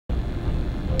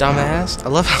dumbass. I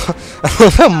love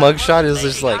how Mugshot is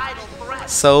just like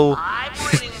so.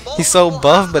 He's so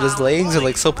buff, but his legs are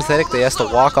like so pathetic they has to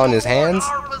walk on his hands.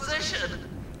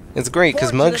 It's great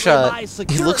because Mugshot,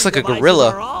 he looks like a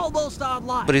gorilla,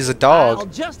 but he's a dog. I'll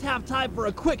just have time for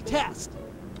a quick test.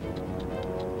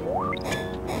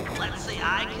 Let's see,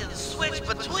 I can switch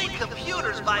between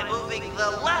computers by moving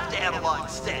the left analog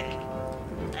stick.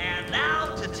 And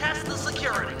now to test the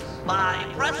security by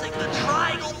pressing the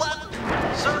triangle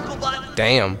button, circle button,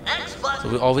 Damn. X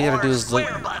button, So all we gotta do is look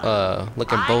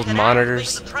at both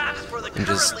monitors and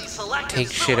just take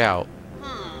shit out.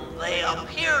 They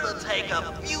appear to take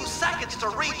a few seconds to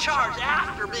recharge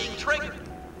after being triggered.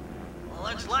 Well,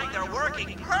 looks like they're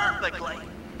working perfectly.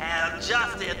 And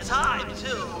just in time,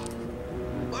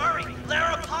 too. Hurry,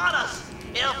 they're upon us.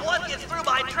 If one gets through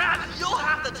my traps, you'll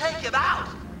have to take him out.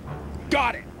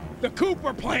 Got it. The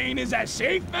Cooper plane is as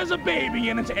safe as a baby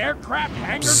in its aircraft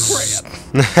hangar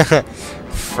crib.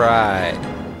 Fried.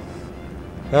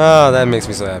 Oh, that makes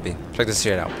me so happy. Check this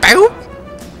shit out. Boop!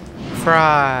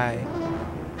 Fry.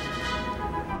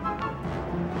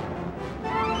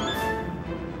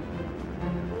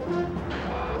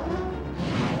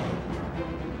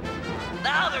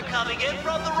 Now they're coming in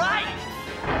from the right.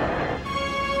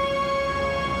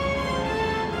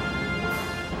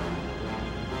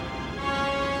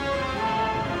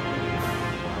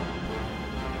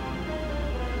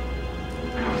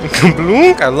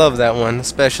 Kabloonk! I love that one,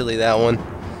 especially that one.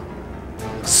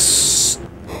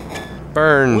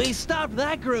 Burned. We stopped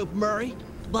that group, Murray.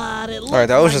 But it looks Alright,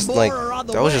 that was like just more like are on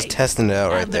the that was way. just testing it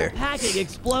out right And they're there. packing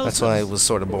explosives. That's why it was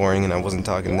sort of boring and I wasn't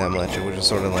talking that much. It was just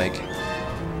sort of like,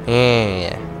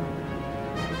 eh.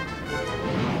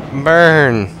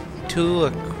 Burn to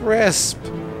a crisp.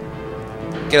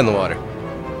 Get in the water.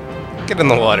 Get in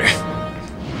the water.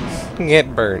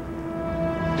 Get burnt.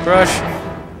 Crush.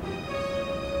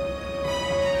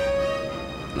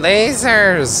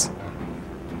 Lasers.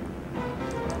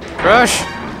 Crush.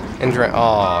 And drown.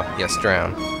 Oh, yes,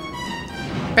 drown.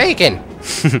 Bacon.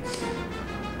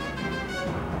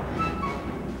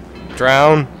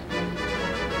 Drown.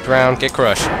 Drown. Get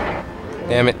crushed.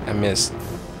 Damn it, I missed.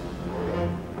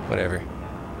 Whatever.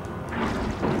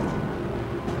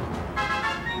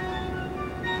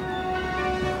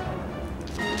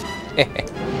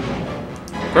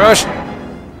 Crush.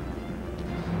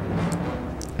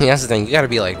 Yeah, that's the thing. You gotta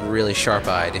be like really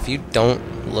sharp-eyed. If you don't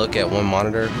look at one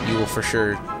monitor, you will for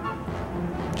sure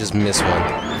just miss one,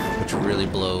 which really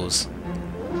blows.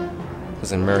 Because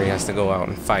then Murray has to go out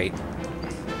and fight.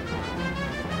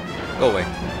 Go away.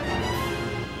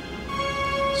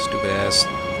 Stupid ass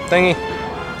thingy.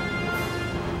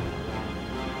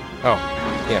 Oh,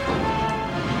 yeah.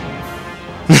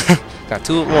 Got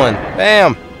two at one.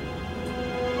 Bam!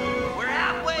 We're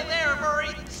halfway there, Murray.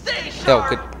 Stay Yo, sharp.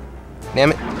 good.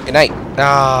 Damn it. Good night.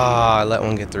 Ah, I let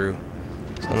one get through.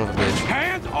 Son of a bitch.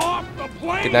 Hands off the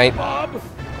plane, Good night. Bob.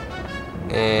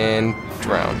 And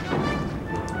drown.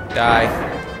 Die.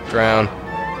 Drown.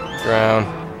 Drown.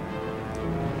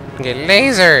 Get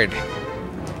lasered.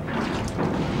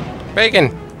 Bacon.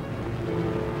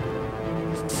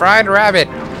 Fried rabbit.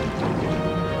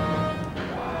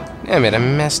 Damn it, I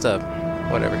messed up.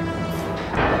 Whatever.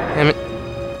 Damn it.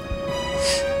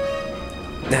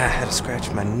 Ah, I had to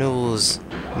scratch my nose.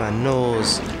 My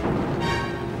nose.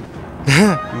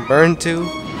 Burn too.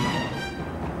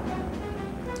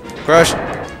 Crush.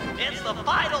 It's the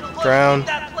final push. Drown. Keep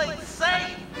that plane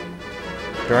safe.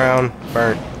 Drown.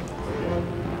 Burnt.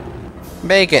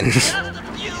 Bacon. Just a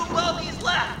few bogeys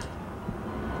left.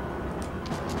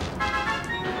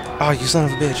 Oh, you son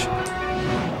of a bitch.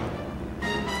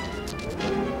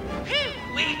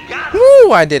 Phew, we got it.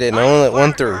 Woo, I did it. And I only let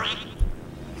one through. Murray.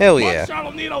 Hell yeah.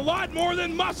 Mugshot'll need a lot more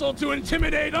than muscle to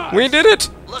intimidate us. We did it.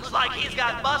 Looks like he's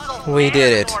got muscle. We and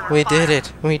did it. mortar We fire. did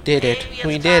it. We did it. Maybe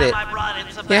We it's did time it. I brought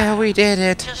in some Yeah, backup. we did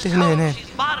it. Just hope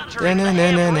she's monitoring the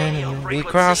ham radio We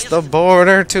frequencies. crossed the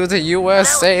border to the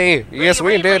USA. Yes,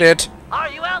 we did it. Are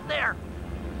you out there?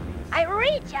 I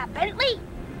read ya, Bentley.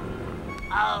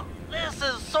 This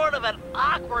is sort of an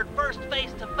awkward first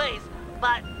face-to-face,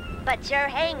 but But your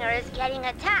hangar is getting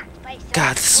attacked by some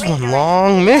God, this is one traitorous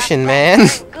long mission, man.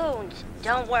 goons.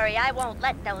 Don't worry, I won't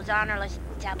let those honorless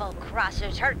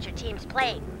double-crossers hurt your team's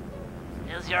plane.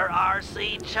 is your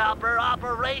RC chopper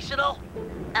operational?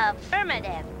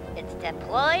 Affirmative. It's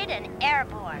deployed and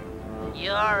airborne.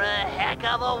 You're a heck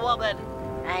of a woman.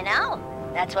 I know.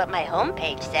 That's what my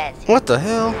homepage says. What the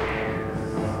hell?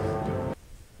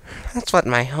 That's what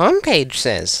my homepage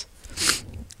says.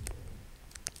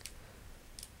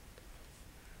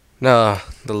 No,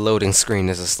 the loading screen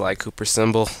is a Sly Cooper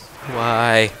symbol.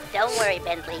 Why? Don't worry,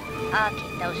 Bentley. I'll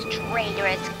keep those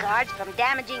traitorous guards from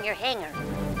damaging your hangar.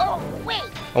 Oh, wait!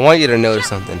 I want you to notice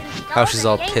something. How she's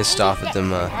all pissed off at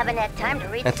them, Haven't had time to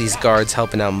read at these specs. guards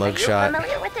helping out Are you Mugshot.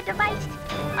 familiar with the device?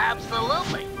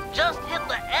 Absolutely. Just hit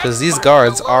the X 'Cause these button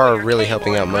guards below are your really cable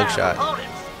helping out and grab Mugshot. opponents.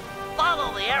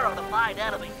 Follow the arrow to find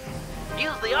enemies.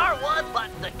 Use the R1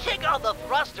 button to kick on the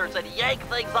thrusters and yank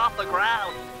things off the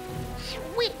ground.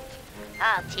 Sweet!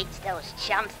 I'll teach those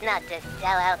chumps not to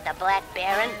sell out the Black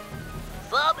Baron.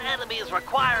 Some enemies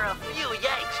require a few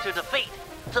yanks to defeat.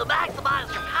 To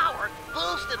maximize your power,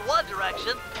 boost in one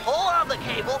direction, hold on the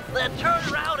cable, then turn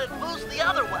around and boost the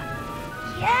other way.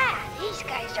 Yeah, these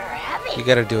guys are heavy. You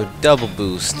gotta do a double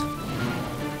boost.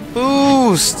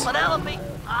 Boost! Penelope,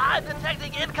 I'm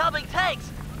detecting incoming tanks.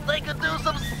 They could do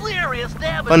some serious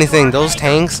damage. Funny to thing, our those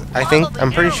hangar. tanks, Follow the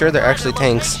I'm pretty arrow sure they're to actually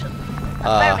find tanks their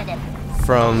location. Affirmative.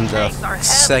 from the Tanks are heavy.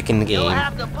 second You'll game.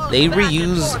 have to boost They back and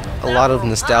reuse forth a lot of several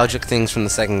nostalgic times. things from the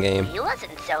second game, He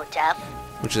wasn't so tough.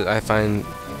 which is, I find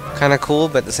kind of cool,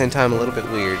 but at the same time a little bit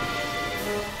weird.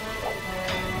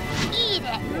 Eat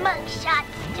it, mugshot,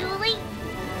 Stooley.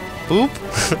 Boop!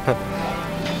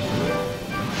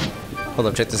 Hold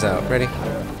up, check this out. Ready?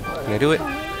 Can I do it?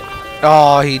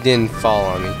 Oh, he didn't fall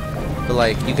on me. But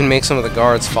like, you can make some of the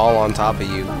guards fall on top of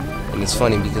you. And it's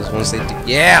funny because once they do,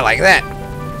 yeah, like that!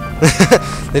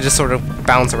 They just sort of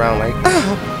bounce around like,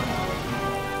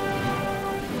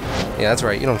 yeah, that's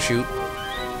right, you don't shoot.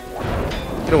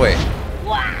 Get away.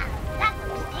 Wow, that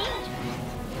looks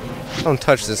dangerous. Don't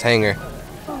touch this hangar.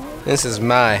 This is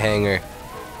my hangar.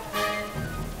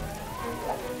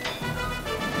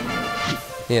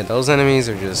 Yeah, those enemies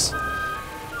are just...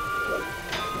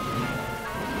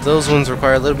 Those ones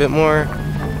require a little bit more.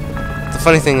 The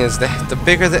funny thing is that the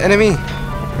bigger the enemy,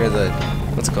 or the,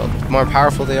 what's it called, the more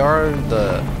powerful they are,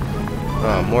 the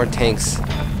more tanks,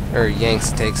 or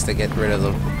yanks it takes to get rid of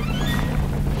them.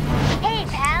 Hey,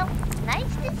 pal.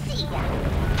 Nice to see ya.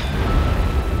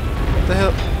 What the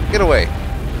hell? Get away.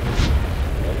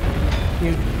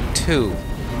 You too.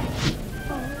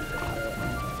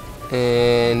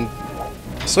 And...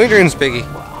 Sweet dreams, Piggy.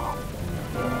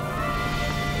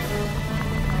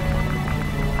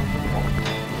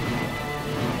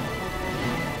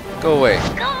 Go away.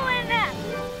 Going up.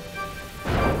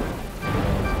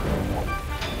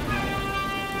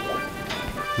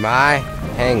 My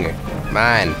hangar.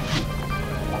 Mine.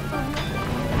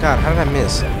 God, how did I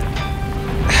miss?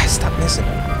 Stop missing.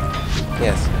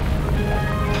 Yes.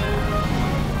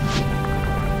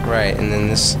 Right, and then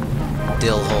this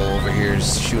dill hole over here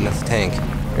is shooting at the tank.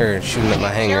 Or shooting at my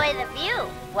hangar. Enjoy the view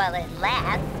while it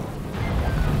lasts.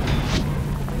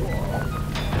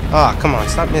 Ah, come on,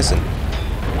 stop missing.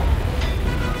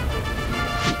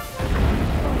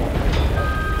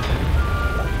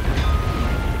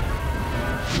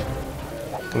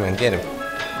 Come on, get him.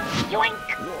 Yoink.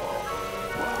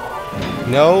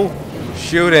 No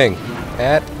shooting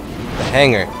at the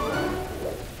hangar.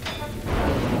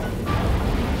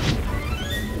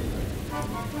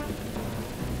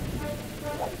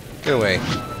 Get away.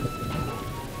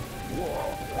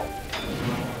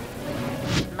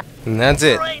 And that's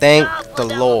it. Great Thank job, the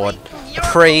Penelope. Lord. You're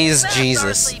Praise the best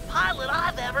Jesus. earthly pilot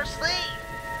I've ever seen.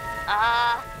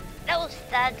 Those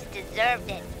thugs deserved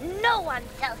it. No one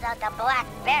sells out the Black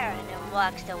Baron and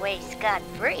walks away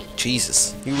scot-free.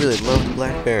 Jesus, you really love the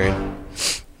Black Baron.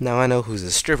 Now I know who's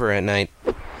a stripper at night.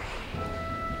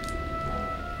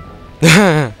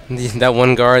 That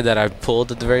one guard that I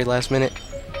pulled at the very last minute.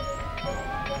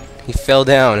 He fell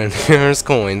down and here's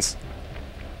coins.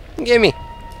 Gimme.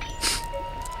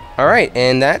 Alright,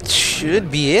 and that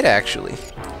should be it actually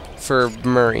for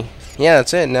Murray. Yeah,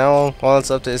 that's it. Now all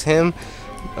that's up to is him,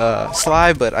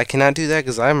 Sly, but I cannot do that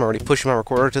because I'm already pushing my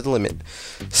recorder to the limit.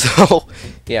 So,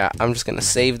 yeah, I'm just gonna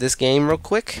save this game real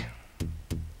quick.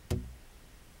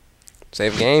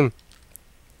 Save game.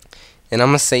 And I'm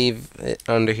gonna save it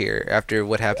under here after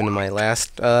what happened to my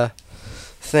last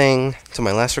thing, to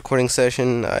my last recording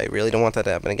session. I really don't want that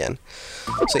to happen again.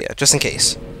 So yeah, just in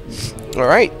case.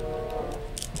 Alright.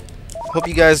 Hope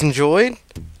you guys enjoyed,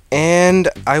 and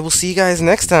I will see you guys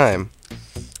next time.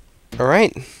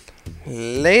 Alright.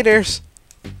 Laters.